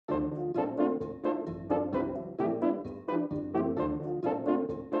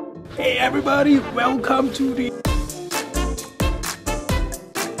Hey everybody, welcome to the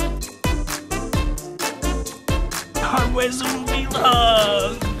HardwareZone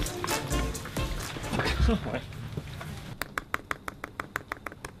vlog.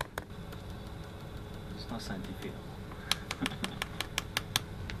 It's not scientific.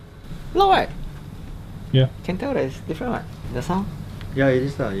 Loud, right? Yeah. Can tell that it's different, right? The sound? Yeah, it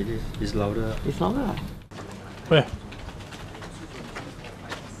is it is. It's louder. It's louder, right? Where?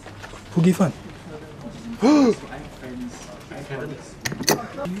 Who give one?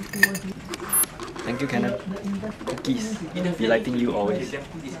 Thank you, Canon. Cookies. Delighting you always.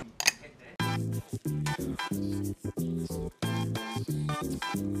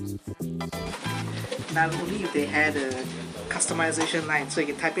 Not only if they had a customization line, so you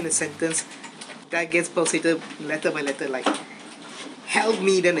can type in a sentence that gets posted letter by letter, like help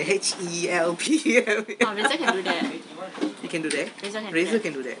me, then the H-E-L-P. Oh, Razer can do that. You can do that? Razer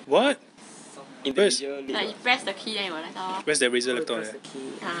can do that. What? Where's, Like you press the key then it will like oh. where's the Razer laptop? Press the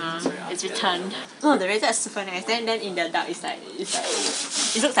key. It's returned. No, the Razer is super nice. Then in the dark it's like it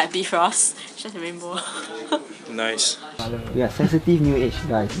looks like Bifrost. It's just a rainbow. Nice. We are sensitive new age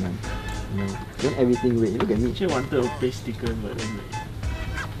guys, man. You know, don't everything wait. Look at me. Actually wanted to paste sticker, but then like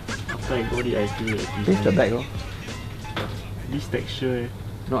after I got it, I feel like Paste the back, oh. this texture.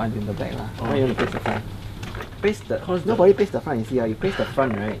 No, I'm in the back lah. Oh. Why you want to paste the front? Paste the. Nobody paste the front. You see, you paste the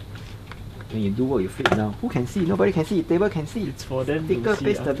front, right? When you do what you flip now, who can see? Nobody can see. Table can see. It's for them Sticker to see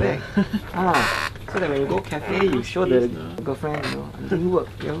paste the after. back. So that when you go cafe, you show the girlfriend, you know, I'm doing work,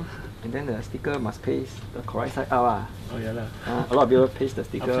 you know. And then the sticker must paste the correct side out. Oh yeah lah. A lot of people paste the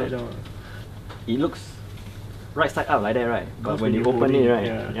sticker. Upside down. It looks right side up like that, right? But Because when you when you open hold it,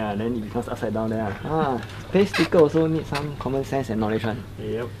 it, right? yeah. Then it becomes upside down there. Paste sticker also need some common sense and knowledge, one.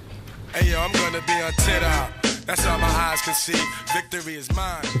 Yep. Hey yo, I'm gonna be on TikTok. That's all my eyes can see. Victory is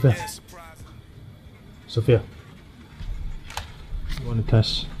mine. Sophia. Yeah, surprise. Sophia, you want to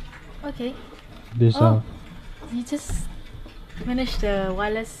test Okay. this? Oh. You just managed the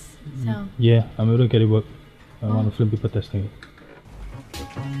wireless sound. Yeah, I'm able to get it work. I want to film people testing it.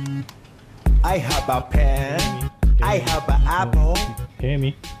 I have a pen. I have an apple. Hear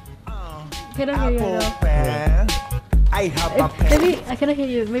me? Cannot hear you though. Pen. I have a pen. Maybe I cannot hear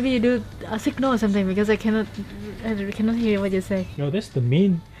you. Maybe you do a signal or something because I cannot hear what you say. No, that's the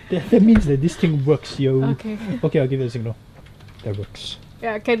main. That means that this thing works, yo. Okay. Okay, I'll give you a signal. That works.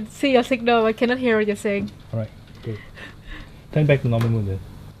 Yeah, I can see your signal. I cannot hear what you're saying. Alright, good. Turn back to normal mode then.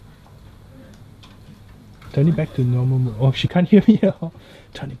 Turn it back to normal mode. Oh, she can't hear me at all.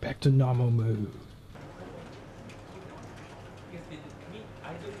 Turn it back to normal mode.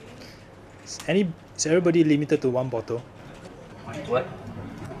 Is everybody limited to one bottle? What?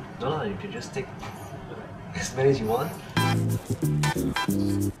 No, you can just take as many as you want.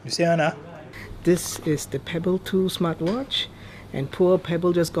 You say Anna? This is the Pebble 2 smartwatch, and poor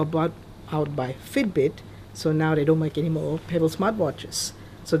Pebble just got bought out by Fitbit, so now they don't make any more Pebble smartwatches.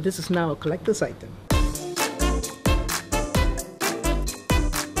 So this is now a collector's item.